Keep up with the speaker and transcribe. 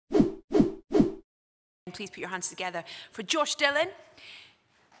Please put your hands together for Josh Dillon,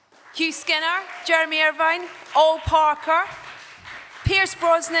 Hugh Skinner, Jeremy Irvine, Ol Parker, Pierce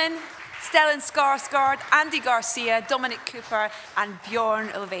Brosnan, Stellan Skarsgard, Andy Garcia, Dominic Cooper, and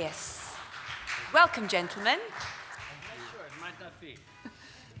Björn Ulvaeus. Welcome, gentlemen. I'm not sure, it might not be.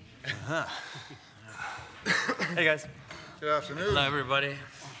 Hey, guys. Good afternoon. Hello, everybody.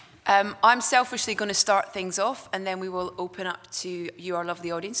 I'm selfishly going to start things off, and then we will open up to you, our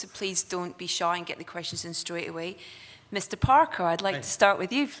lovely audience, so please don't be shy and get the questions in straight away. Mr. Parker, I'd like to start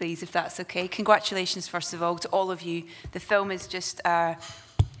with you, please, if that's okay. Congratulations, first of all, to all of you. The film is just,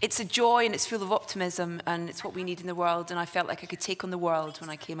 it's a joy and it's full of optimism, and it's what we need in the world, and I felt like I could take on the world when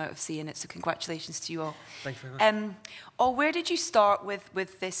I came out of seeing it, so congratulations to you all. Thank you very much. Where did you start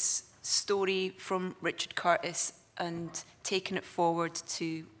with this story from Richard Curtis and taking it forward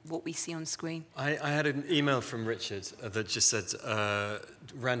to what we see on screen? I had an email from Richard that just said,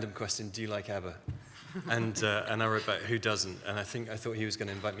 random question, do you like ABBA? And I wrote back, who doesn't? And I thought he was going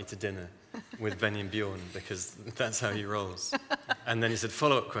to invite me to dinner with Benny and Bjorn, because that's how he rolls. And then he said,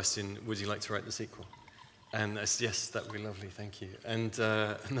 follow-up question, would you like to write the sequel? And I said, yes, that would be lovely, thank you. And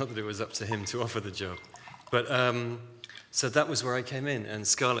not that it was up to him to offer the job. But so that was where I came in, and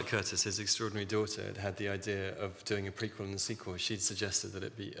Scarlett Curtis, his extraordinary daughter, had the idea of doing a prequel and a sequel. She'd suggested that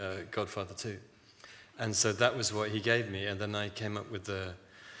it be Godfather 2. And so that was what he gave me, and then I came up with the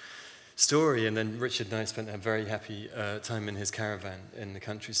story, and then Richard and I spent a very happy time in his caravan in the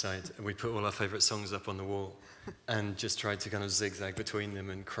countryside, and we put all our favourite songs up on the wall and just tried to kind of zigzag between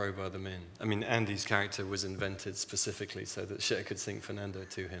them and crowbar them in. I mean, Andy's character was invented specifically so that Cher could sing Fernando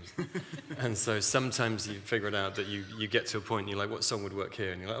to him. And so sometimes you figure it out that you get to a point and you're like, what song would work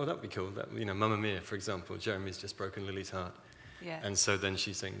here? And you're like, oh, that'd be cool. That, you know, Mamma Mia, for example, Jeremy's just broken Lily's heart. Yeah. And so then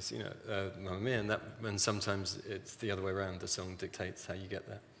she sings, you know, Mamma Mia, and sometimes it's the other way around. The song dictates how you get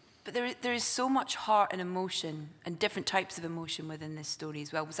there. But there is so much heart and emotion and different types of emotion within this story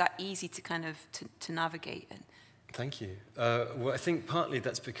as well. Was that easy to kind of to navigate? Thank you. Well, I think partly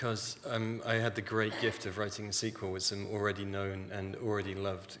that's because I had the great gift of writing a sequel with some already known and already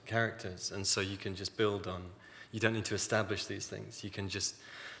loved characters, and so you can just build on. You don't need to establish these things. You can just,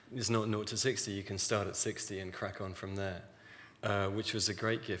 it's not 0 to 60, you can start at 60 and crack on from there, which was a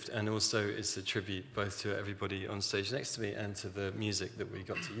great gift, and also it's a tribute both to everybody on stage next to me and to the music that we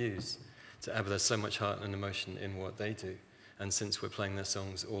got to use. To ABBA, there's so much heart and emotion in what they do, and since we're playing their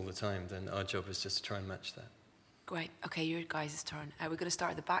songs all the time, then our job is just to try and match that. Great. Okay, your guys' turn. We're going to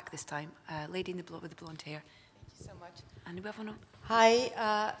start at the back this time. Lady in the with the blonde hair. Thank you so much. And we have one.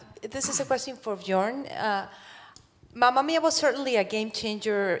 Hi, this is a question for Bjorn. Mamma Mia was certainly a game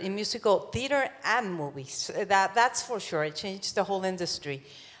changer in musical theater and movies. That's for sure. It changed the whole industry.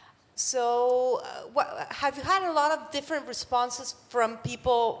 So have you had a lot of different responses from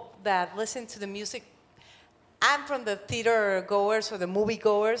people that listen to the music and from the theater goers or the movie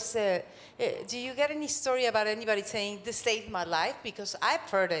goers? Do you get any story about anybody saying, this saved my life? Because I've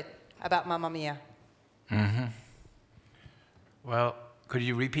heard it about Mamma Mia. Mm-hmm. Well, could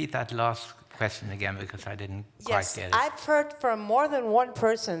you repeat that last question again, because I didn't quite get it? Yes, I've heard from more than one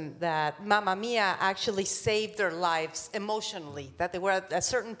person that Mamma Mia actually saved their lives emotionally, that they were at a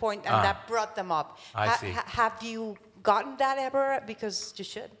certain point and that brought them up. I see. Have you gotten that ever? Because you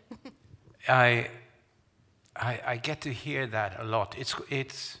should. I get to hear that a lot. It's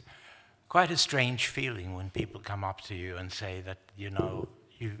quite a strange feeling when people come up to you and say that, you know,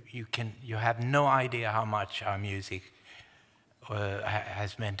 you have no idea how much our music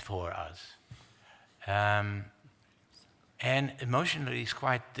has meant for us. And emotionally it's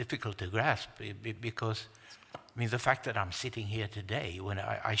quite difficult to grasp, because I mean, the fact that I'm sitting here today, when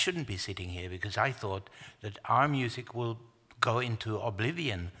I shouldn't be sitting here, because I thought that our music will go into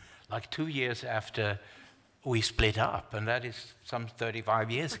oblivion like 2 years after we split up, and that is some 35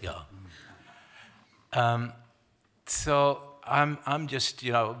 years ago. So I'm just,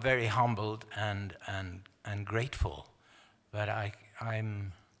 you know, very humbled and grateful. But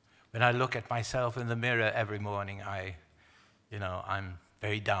when I look at myself in the mirror every morning, I'm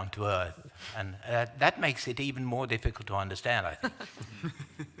very down to earth, and that makes it even more difficult to understand, I think.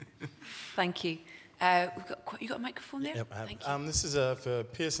 Thank you. You got a microphone there? Yep, I have. Thank you. This is for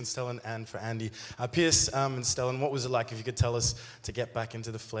Pierce and Stellan and for Andy. Pierce and Stellan, what was it like, if you could tell us, to get back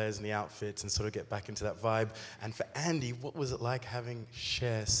into the flares and the outfits and sort of get back into that vibe? And for Andy, what was it like having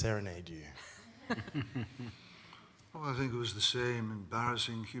Cher serenade you? Well, I think it was the same,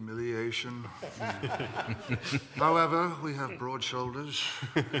 embarrassing humiliation. However, we have broad shoulders,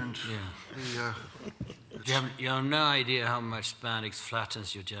 and you have no idea how much spandex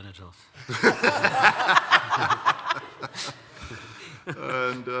flattens your genitals.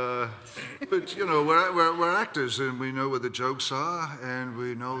 And, but, you know, we're actors and we know where the jokes are and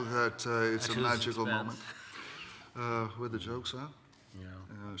we know that it's a magical moment. Where the jokes are? Yeah.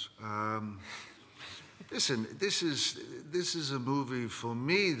 Yes. Listen, this is a movie for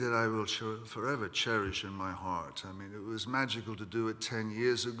me that I will forever cherish in my heart. I mean, it was magical to do it 10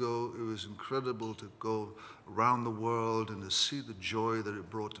 years ago. It was incredible to go around the world and to see the joy that it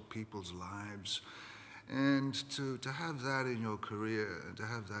brought to people's lives. And to have that in your career and to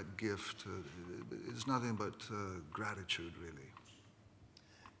have that gift, it's nothing but gratitude, really.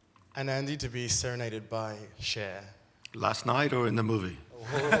 And Andy, to be serenaded by Cher. Last night or in the movie?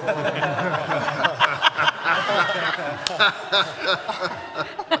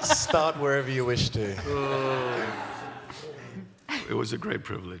 Start wherever you wish to. It was a great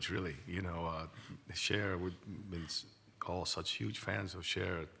privilege, really. You know, Cher, we've been all such huge fans of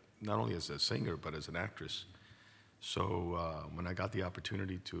Cher, not only as a singer, but as an actress. So when I got the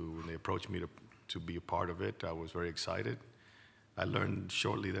opportunity when they approached me to be a part of it, I was very excited. I learned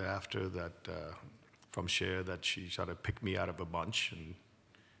shortly thereafter that from Cher that she tried to pick me out of a bunch, and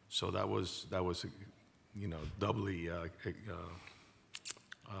so that was you know, doubly a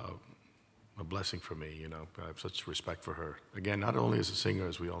blessing for me. You know, I have such respect for her. Again, not only as a singer,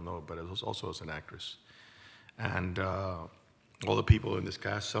 as we all know, but also as an actress. And all the people in this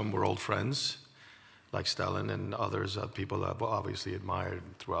cast, some were old friends, like Stellan, and others people I've obviously admired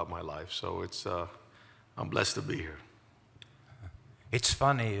throughout my life. So it's I'm blessed to be here. It's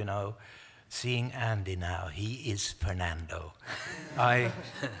funny, you know, seeing Andy now. He is Fernando. I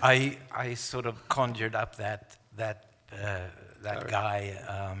sort of conjured up that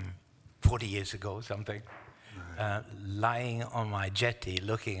guy 40 years ago, something, lying on my jetty,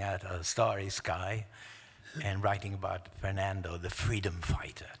 looking at a starry sky, and writing about Fernando, the freedom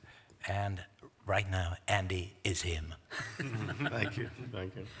fighter. And right now, Andy is him. Thank you.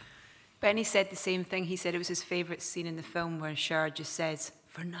 Thank you. Benny said the same thing. He said it was his favourite scene in the film where Cher just says,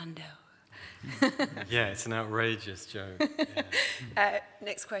 Fernando. Yeah, it's an outrageous joke. Yeah.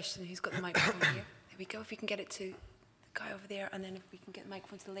 Next question. Who's got the microphone here? There we go. If we can get it to the guy over there, and then if we can get the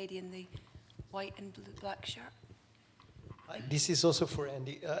microphone to the lady in the white and black shirt. This is also for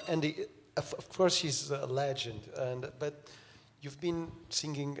Andy. Andy, of course, she's a legend, but you've been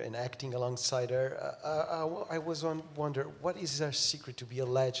singing and acting alongside her. I was wonder, what is her secret to be a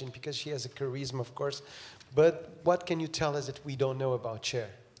legend? Because she has a charisma, of course, but what can you tell us that we don't know about Cher?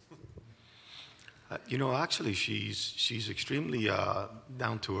 You know, actually, she's extremely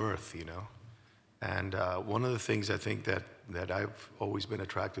down to earth. You know, and one of the things I think that I've always been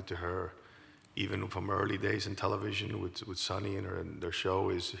attracted to her, even from early days in television with Sonny and their show,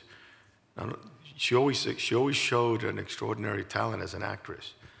 is she always showed an extraordinary talent as an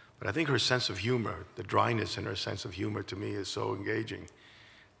actress. But I think her sense of humor, the dryness in her sense of humor, to me is so engaging,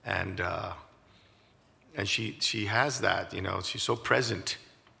 and she has that. You know, she's so present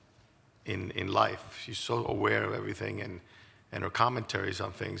in life. She's so aware of everything, and her commentaries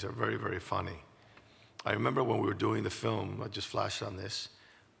on things are very, very funny. I remember when we were doing the film, I just flashed on this,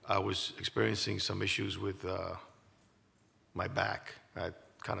 I was experiencing some issues with my back. I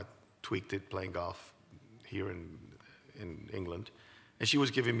kind of tweaked it playing golf here in England. And she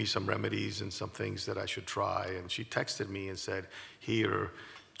was giving me some remedies and some things that I should try. And she texted me and said, here,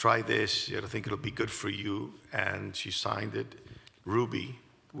 try this. I think it'll be good for you. And she signed it, Ruby,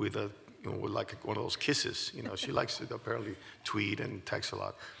 with with like one of those kisses. You know, she likes to apparently tweet and text a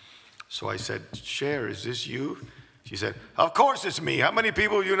lot. So I said, Cher, is this you? She said, of course it's me. How many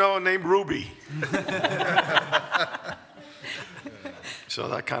people you know named Ruby? So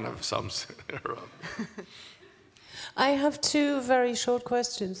that kind of sums her up. I have two very short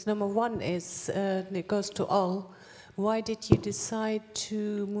questions. Number one is, and it goes to all, why did you decide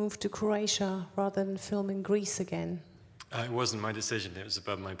to move to Croatia rather than film in Greece again? It wasn't my decision. It was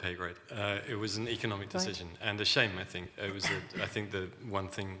above my pay grade. It was an economic decision, and a shame, I think. It was. I think the one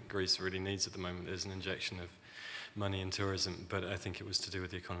thing Greece really needs at the moment is an injection of money in tourism, but I think it was to do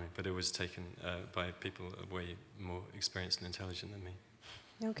with the economy. But it was taken by people way more experienced and intelligent than me.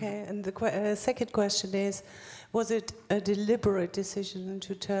 Okay, and the second question is, was it a deliberate decision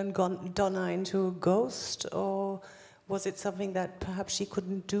to turn Donna into a ghost, or was it something that perhaps she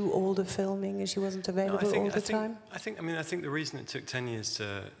couldn't do all the filming and she wasn't available all the time? I think the reason it took 10 years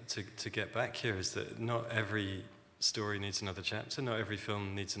to get back here is that not every story needs another chapter, not every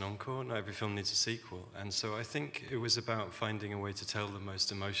film needs an encore, not every film needs a sequel. And so I think it was about finding a way to tell the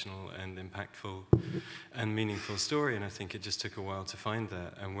most emotional and impactful and meaningful story, and I think it just took a while to find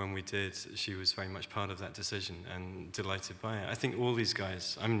that. And when we did, she was very much part of that decision and delighted by it. I think all these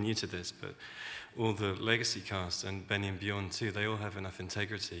guys, I'm new to this, but all the legacy cast, and Benny and Bjorn too, they all have enough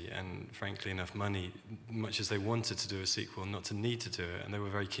integrity and frankly enough money, much as they wanted to do a sequel, not to need to do it, and they were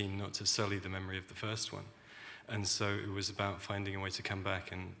very keen not to sully the memory of the first one. And so it was about finding a way to come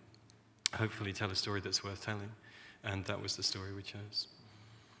back and hopefully tell a story that's worth telling. And that was the story we chose.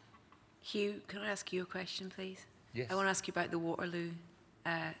 Hugh, can I ask you a question, please? Yes. I want to ask you about the Waterloo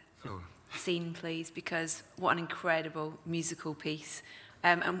scene, please, because what an incredible musical piece.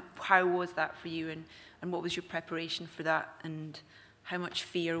 And how was that for you, and what was your preparation for that, and how much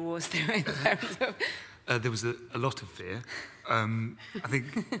fear was there in terms of... There was a lot of fear. I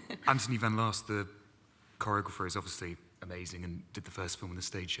think Anthony Van Laast, the choreographer, is obviously amazing and did the first film on the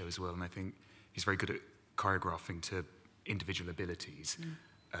stage show as well, and I think he's very good at choreographing to individual abilities,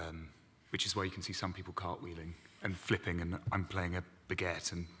 which is why you can see some people cartwheeling and flipping, and I'm playing a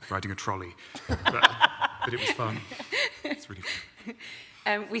baguette and riding a trolley. But it was fun. It's really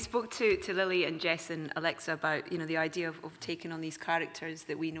fun. We spoke to Lily and Jess and Alexa about the idea of taking on these characters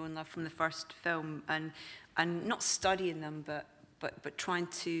that we know and love from the first film, and not studying them, but trying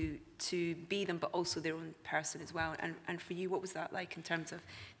to be them, but also their own person as well. And for you, what was that like in terms of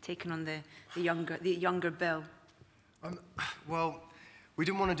taking on the younger Bill? Well, we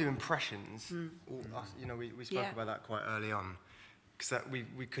didn't want to do impressions. We spoke about that quite early on, because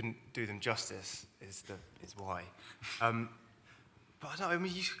we couldn't do them justice. Is why. But I don't know. I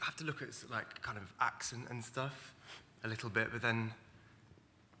mean, you have to look at like kind of accent and stuff a little bit, but then,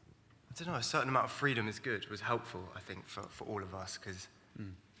 I don't know, a certain amount of freedom is good, was helpful, I think, for all of us, because...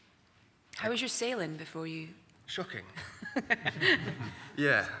 How was your sailing before you... Shocking.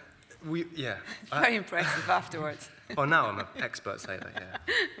 Yeah. Very impressive afterwards. Oh, now I'm an expert sailor, yeah.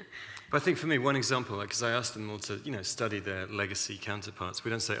 But I think for me, one example, because I asked them all to, study their legacy counterparts.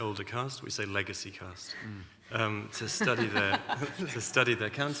 We don't say older cast, we say legacy cast. To study their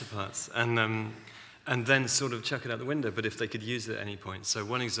counterparts. And then sort of chuck it out the window, but if they could use it at any point. So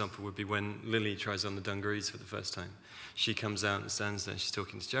one example would be when Lily tries on the dungarees for the first time. She comes out and stands there, she's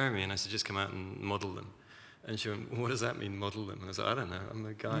talking to Jeremy, and I said, just come out and model them. And she went, what does that mean, model them? And I was like, I don't know, I'm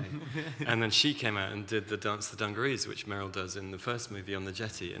a guy. And then she came out and did the dance the dungarees, which Meryl does in the first movie on the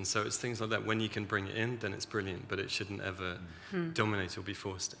jetty. And so it's things like that. When you can bring it in, then it's brilliant, but it shouldn't ever dominate or be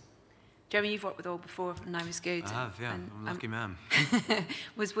forced in. Jeremy, you've worked with all before, and I was good. I have, yeah. I'm a lucky man.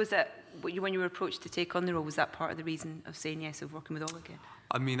 Was that, when you were approached to take on the role, was that part of the reason of saying yes, of working with Ol again?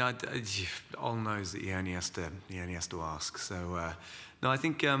 I mean, Ol knows that he only has to ask. So, no, I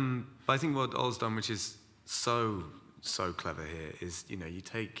think what Ol's done, which is so clever here, is you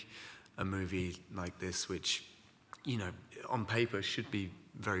take a movie like this, which on paper should be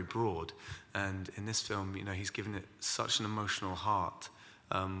very broad, and in this film, he's given it such an emotional heart.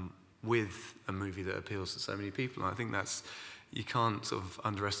 With a movie that appeals to so many people. And I think you can't sort of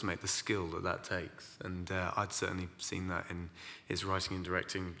underestimate the skill that takes. And I'd certainly seen that in his writing and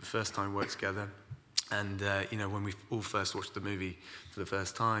directing the first time we worked together. And, when we all first watched the movie for the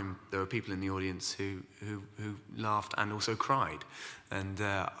first time, there were people in the audience who laughed and also cried. And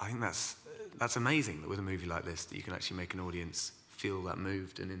I think that's amazing, that with a movie like this, that you can actually make an audience feel that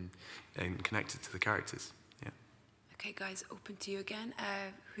moved and connected to the characters. Okay, guys, open to you again.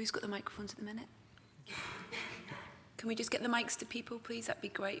 Who's got the microphones at the minute? Can we just get the mics to people, please? That'd be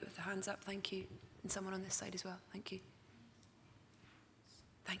great with the hands up. Thank you. And someone on this side as well. Thank you.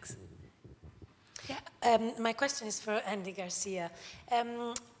 Thanks. Yeah. My question is for Andy Garcia.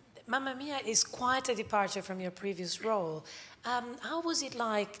 Mamma Mia is quite a departure from your previous role. How was it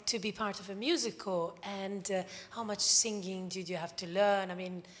like to be part of a musical, and how much singing did you have to learn? I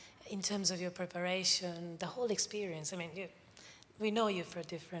mean, in terms of your preparation, the whole experience. I mean, we know you for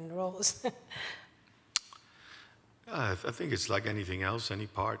different roles. I think it's like anything else, any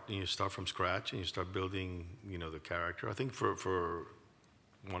part, you start from scratch and you start building, the character. I think for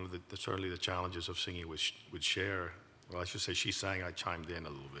one of certainly the challenges of singing with Cher, well, I should say she sang, I chimed in a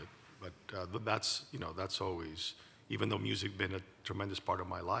little bit, but that's always, even though music been a tremendous part of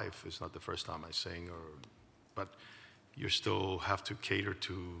my life, it's not the first time I sing, but you still have to cater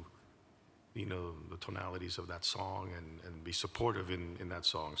to the tonalities of that song and be supportive in that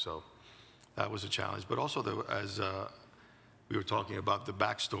song. So that was a challenge. But also, as we were talking about the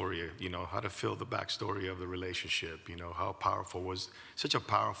backstory, how to fill the backstory of the relationship, how powerful was such a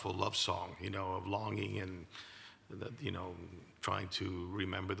powerful love song, of longing and you know, trying to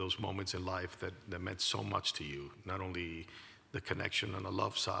remember those moments in life that meant so much to you, not only the connection on the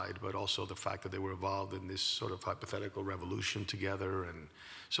love side, but also the fact that they were involved in this sort of hypothetical revolution together. And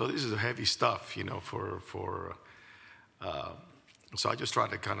so this is heavy stuff, you know, so I just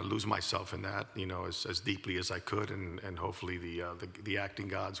tried to kind of lose myself in that, you know, as deeply as I could, and hopefully the acting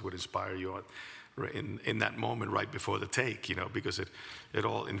gods would inspire you in that moment right before the take, you know, because it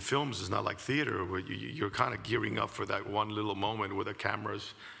all in films is not like theater where you're kind of gearing up for that one little moment with the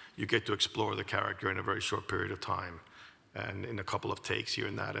cameras. You get to explore the character in a very short period of time, and in a couple of takes here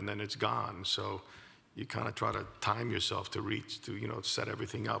and that, and then it's gone. So you kind of try to time yourself to reach, to, you know, set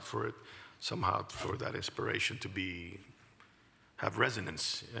everything up for it somehow, for that inspiration to have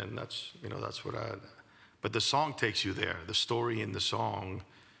resonance. And that's, you know, that's what but the song takes you there. The story in the song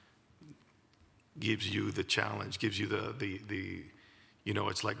gives you the challenge, gives you the you know,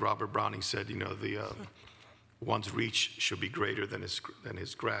 it's like Robert Browning said, you know, one's reach should be greater than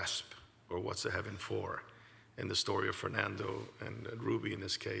his grasp, or what's the heaven for. In the story of Fernando and Ruby in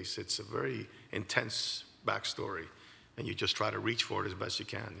this case, it's a very intense backstory, and you just try to reach for it as best you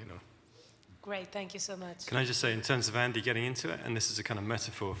can, you know. Great, thank you so much. Can I just say, in terms of Andy getting into it, and this is a kind of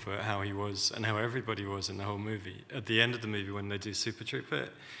metaphor for how he was and how everybody was in the whole movie. At the end of the movie, when they do Super Trooper,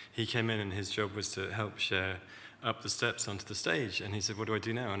 he came in and his job was to help Cher up the steps onto the stage. And he said, "What do I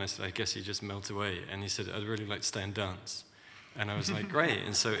do now?" And I said, "I guess you just melt away." And he said, "I'd really like to stay and dance." And I was like, great.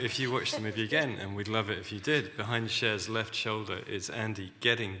 And so if you watch the movie again, and we'd love it if you did, behind Cher's left shoulder is Andy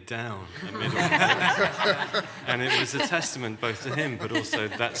getting down amid all the And it was a testament both to him, but also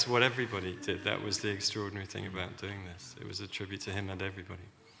that's what everybody did. That was the extraordinary thing about doing this. It was a tribute to him and everybody.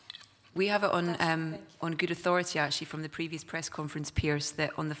 We have it on good authority, actually, from the previous press conference, Pierce,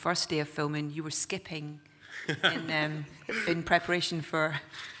 that on the first day of filming, you were skipping in preparation for...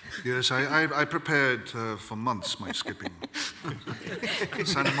 Yes, I prepared for months my skipping.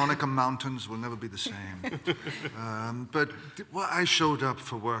 Santa Monica Mountains will never be the same. But I showed up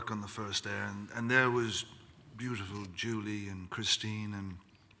for work on the first day, and there was beautiful Julie and Christine and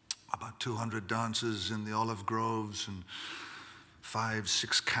about 200 dancers in the olive groves and 5,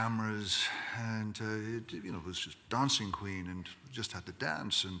 6 cameras, and it was just Dancing Queen, and just had to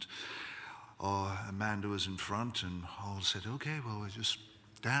dance. And Amanda was in front, and all said, "Okay, well, we'll just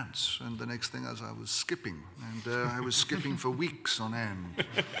dance." And the next thing I was skipping, and I was skipping for weeks on end.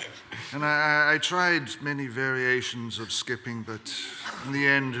 And I tried many variations of skipping, but in the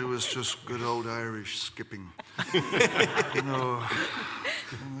end it was just good old Irish skipping. You know,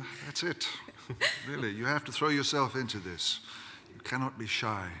 that's it. Really, you have to throw yourself into this. You cannot be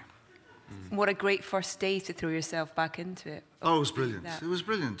shy. What a great first day to throw yourself back into it. Oh, it was brilliant. It was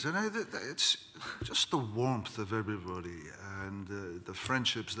brilliant. And it's just the warmth of everybody and the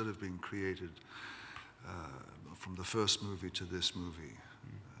friendships that have been created from the first movie to this movie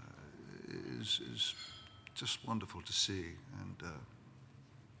is just wonderful to see. And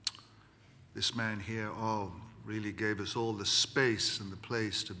this man here really gave us all the space and the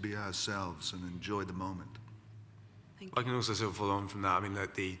place to be ourselves and enjoy the moment. I can also sort of follow on from that. I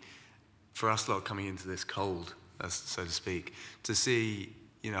mean, for us lot coming into this cold, so to speak, to see,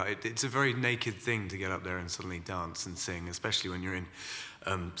 you know, it's a very naked thing to get up there and suddenly dance and sing, especially when you're in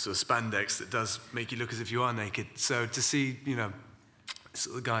sort of spandex that does make you look as if you are naked. So to see, you know,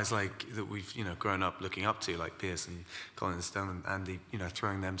 sort of guys like that we've, you know, grown up looking up to, like Pierce and Colin and Stellan and Andy, you know,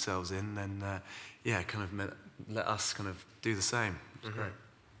 throwing themselves in, then kind of let us kind of do the same. It's great.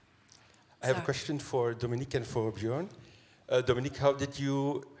 I have a question for Dominic and for Björn. Dominic, how did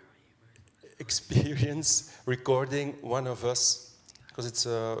you experience recording One of Us? Because it's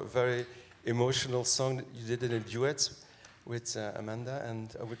a very emotional song. You did it in duets with Amanda,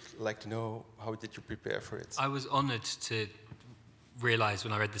 and I would like to know, how did you prepare for it? I was honoured to realise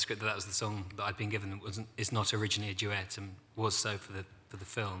when I read the script that was the song that I'd been given. It's not originally a duet, and was so for the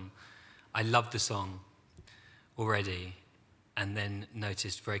film. I loved the song already, and then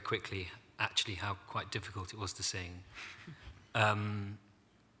noticed very quickly actually how quite difficult it was to sing.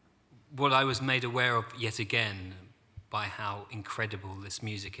 What I was made aware of yet again by how incredible this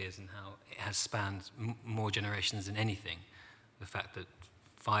music is and how it has spanned more generations than anything. The fact that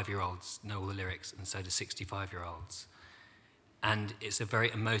 5-year-olds know all the lyrics, and so do 65-year-olds. And it's a very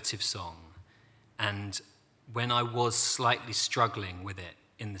emotive song. And when I was slightly struggling with it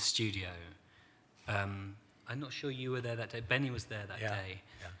in the studio, I'm not sure you were there that day. Benny was there that day.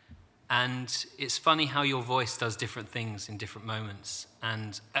 Yeah. And it's funny how your voice does different things in different moments.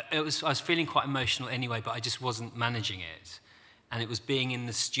 And I was feeling quite emotional anyway, but I just wasn't managing it. And it was being in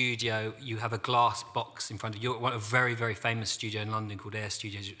the studio. You have a glass box in front of you. A very, very famous studio in London called Air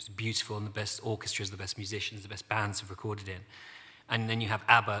Studios. It was beautiful, and the best orchestras, the best musicians, the best bands have recorded in. And then you have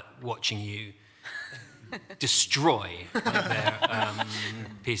ABBA watching you destroy their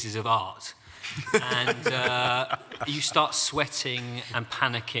pieces of art. And you start sweating and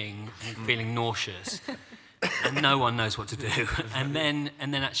panicking and feeling nauseous. And no one knows what to do. And then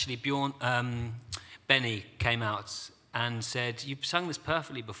actually Benny came out and said, "You've sung this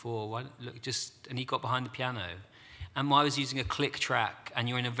perfectly before. Why, look, and he got behind the piano. And I was using a click track, and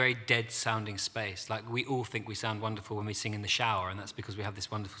you're in a very dead-sounding space. Like, we all think we sound wonderful when we sing in the shower, and that's because we have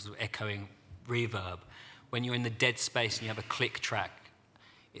this wonderful sort of echoing reverb. When you're in the dead space and you have a click track,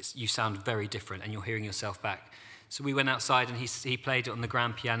 you sound very different, and you're hearing yourself back." So we went outside, and he played it on the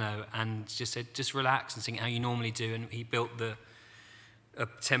grand piano and just said, "Just relax and sing it how you normally do." And he built a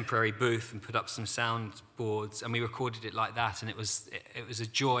temporary booth and put up some sound boards, and we recorded it like that. And it was a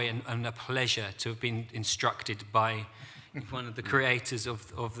joy and a pleasure to have been instructed by one of the creators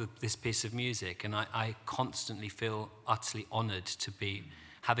of this piece of music. And I constantly feel utterly honoured to be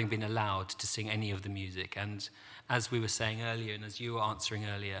having been allowed to sing any of the music. And as we were saying earlier, and as you were answering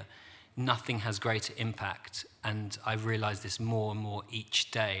earlier, nothing has greater impact. And I realise this more and more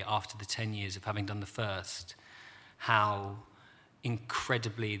each day after the 10 years of having done the first, how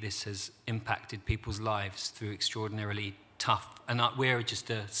incredibly this has impacted people's lives through extraordinarily tough, and we're just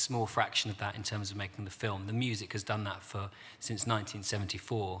a small fraction of that in terms of making the film. The music has done that since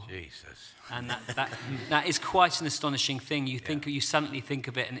 1974. Jesus. And that is quite an astonishing thing. You suddenly think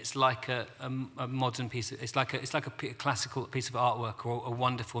of it, and it's like a modern piece. It's like a classical piece of artwork or a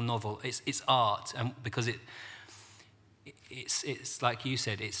wonderful novel. It's art, and because it's like you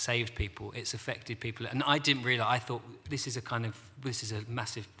said, it's saved people, it's affected people. And I didn't realise, I thought this is just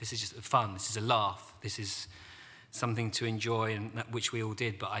fun, this is a laugh, this is something to enjoy, and which we all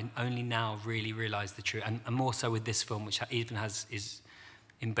did. But I only now really realised the truth, and more so with this film, which even is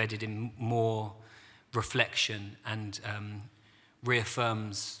embedded in more reflection and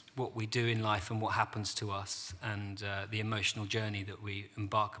reaffirms what we do in life and what happens to us, and the emotional journey that we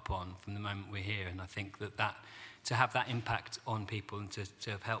embark upon from the moment we're here. And I think that to have that impact on people and to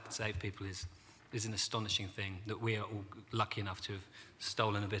have helped save people is an astonishing thing that we are all lucky enough to have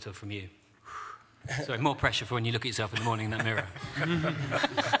stolen a bit of from you. Sorry, more pressure for when you look at yourself in the morning in that mirror.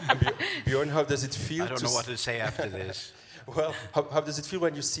 Björn, how does it feel? I don't know what to say after this. Well, how does it feel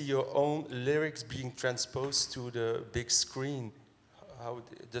when you see your own lyrics being transposed to the big screen? How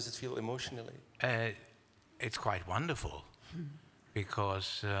does it feel emotionally? It's quite wonderful,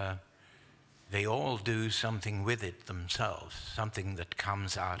 because they all do something with it themselves, something that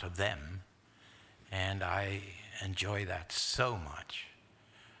comes out of them, and I enjoy that so much.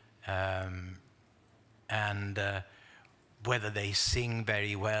 And whether they sing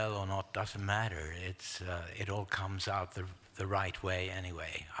very well or not doesn't matter. It all comes out the right way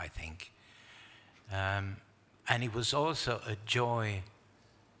anyway, I think. And it was also a joy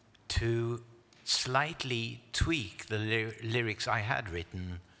to slightly tweak the lyrics I had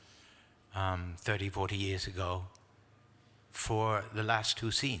written 30, 40 years ago for the last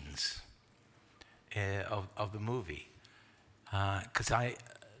two scenes of the movie. Because I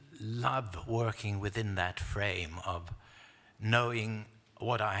love working within that frame of knowing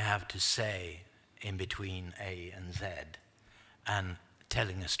what I have to say in between A and Z and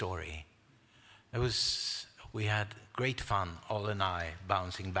telling a story. We had great fun, Ol and I,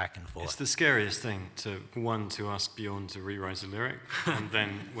 bouncing back and forth. It's the scariest thing to ask Björn to rewrite a lyric, and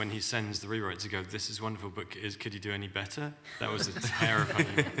then when he sends the rewrite to go, "This is wonderful, but could you do any better?" That was a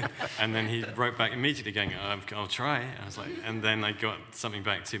terrifying. And then he wrote back immediately going, "I'll try." And I was like, and then I got something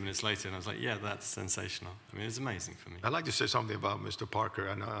back 2 minutes later, and I was like, "Yeah, that's sensational." I mean, it's amazing for me. I'd like to say something about Mr. Parker,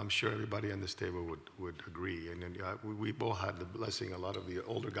 and I'm sure everybody on this table would agree. And we both had the blessing, a lot of the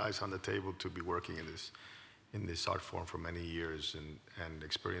older guys on the table, to be working in this art form for many years, and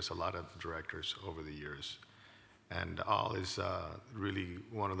experience a lot of directors over the years. And Al is really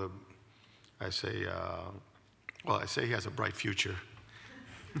one of the, I say he has a bright future.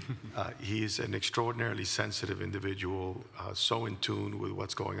 He's an extraordinarily sensitive individual, so in tune with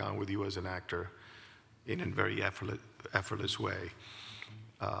what's going on with you as an actor in a very effortless way.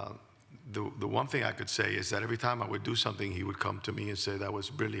 The one thing I could say is that every time I would do something, he would come to me and say, "That was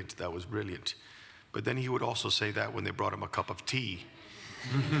brilliant, that was brilliant." But then he would also say that when they brought him a cup of tea.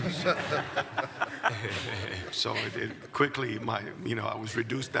 So it quickly, I was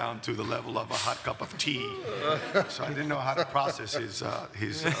reduced down to the level of a hot cup of tea. So I didn't know how to process his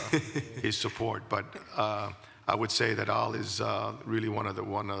support. But I would say that Al is really one of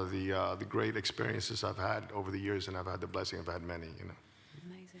the great experiences I've had over the years, and I've had the blessing of had many, you know.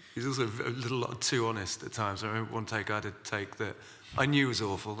 Amazing. He's also a little too honest at times. I remember one take I did take that I knew was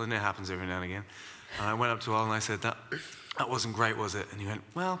awful, and it happens every now and again. And I went up to Al and I said, that wasn't great, was it? And he went,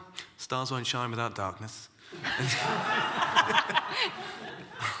 well, stars won't shine without darkness.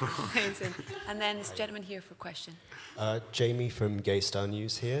 Amazing. And then this gentleman here for a question. Jamie from Gay Star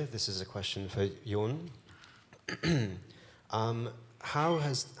News here. This is a question for Björn.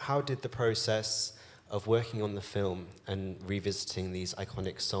 How did the process of working on the film and revisiting these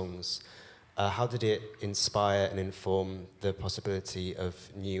iconic songs, how did it inspire and inform the possibility of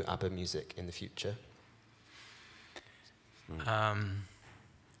new ABBA music in the future?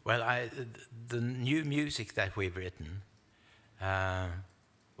 Well, the new music that we've written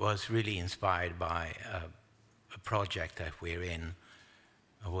was really inspired by a project that we're in,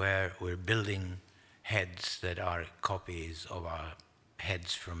 where we're building heads that are copies of our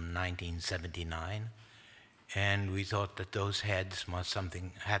heads from 1979, and we thought that those heads must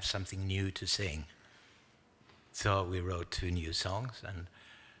have something new to sing. So we wrote 2 new songs,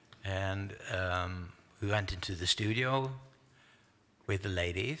 and we went into the studio with the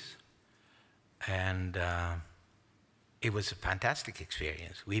ladies, and it was a fantastic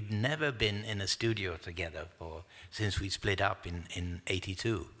experience. We've never been in a studio together since we split up in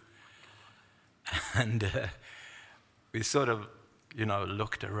 '82. And we sort of, you know,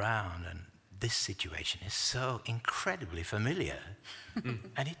 looked around, and this situation is so incredibly familiar.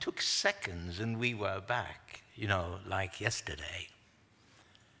 And it took seconds, and we were back, you know, like yesterday.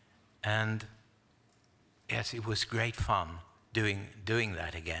 And yes, it was great fun doing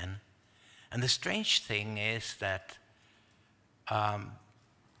that again. And the strange thing is that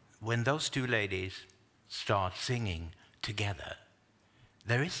when those 2 ladies start singing together,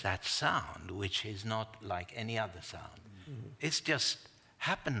 there is that sound which is not like any other sound. It's just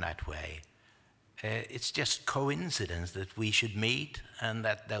happened that way. It's just coincidence that we should meet and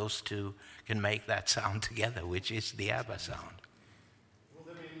that those 2 can make that sound together, which is the ABBA sound.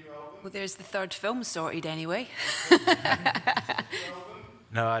 Well, there's the 3rd film sorted anyway.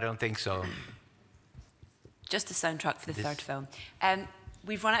 No, I don't think so. Just the soundtrack for the 3rd film.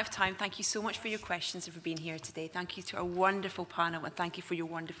 We've run out of time. Thank you so much for your questions and for being here today. Thank you to our wonderful panel, and thank you for your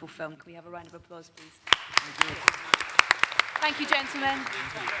wonderful film. Can we have a round of applause, please? Thank you, gentlemen.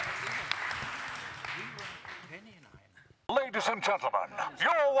 Ladies and gentlemen,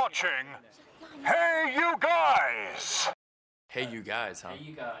 you're watching Hey You Guys! Hey You Guys, huh? Hey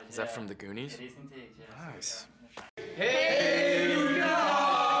You Guys. Is that from the Goonies? It is indeed, yes. Nice. Hey